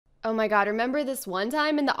Oh my god, remember this one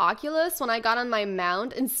time in the Oculus when I got on my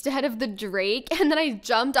mount instead of the Drake and then I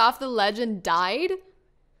jumped off the ledge and died?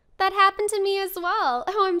 That happened to me as well.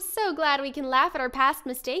 Oh, I'm so glad we can laugh at our past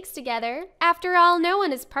mistakes together. After all, no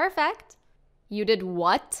one is perfect. You did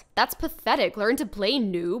what? That's pathetic. Learn to play,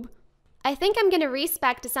 noob. I think I'm gonna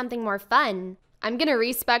respec to something more fun. I'm gonna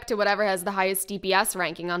respec to whatever has the highest DPS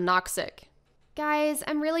ranking on Noxic. Guys,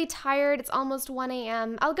 I'm really tired. It's almost 1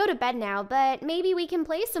 a.m. I'll go to bed now, but maybe we can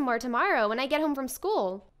play some more tomorrow when I get home from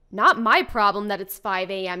school. Not my problem that it's 5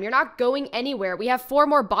 a.m. You're not going anywhere. We have 4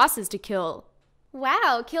 more bosses to kill.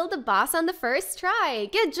 Wow, killed the boss on the first try.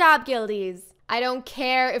 Good job, guildies. I don't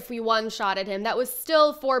care if we one-shotted him. That was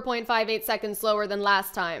still 4.58 seconds slower than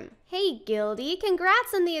last time. Hey, guildie,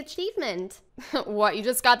 congrats on the achievement. What, you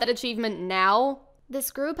just got that achievement now? This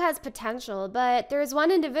group has potential, but there's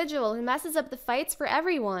one individual who messes up the fights for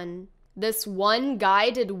everyone. This one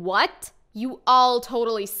guy did what? You all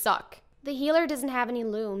totally suck. The healer doesn't have any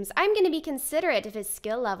looms. I'm gonna be considerate of his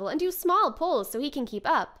skill level and do small pulls so he can keep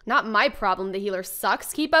up. Not my problem the healer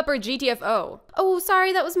sucks. Keep up or GTFO. Oh,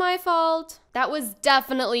 sorry, that was my fault. That was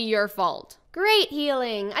definitely your fault. Great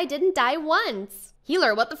healing. I didn't die once.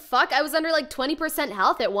 Healer, what the fuck? I was under like 20%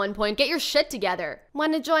 health at one point. Get your shit together.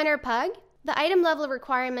 Wanna join our pug? The item level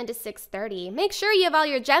requirement is 630. Make sure you have all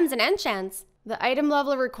your gems and enchants. The item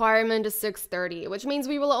level requirement is 630, which means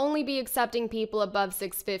we will only be accepting people above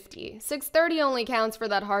 650. 630 only counts for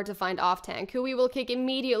that hard to find off tank, who we will kick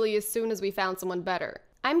immediately as soon as we found someone better.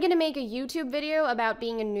 I'm gonna make a YouTube video about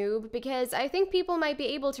being a noob because I think people might be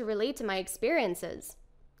able to relate to my experiences.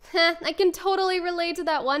 I can totally relate to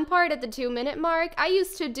that one part at the 2-minute mark. I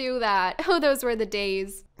used to do that. Oh, those were the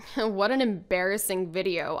days. What an embarrassing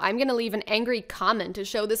video. I'm gonna leave an angry comment to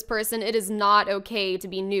show this person it is not okay to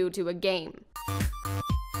be new to a game.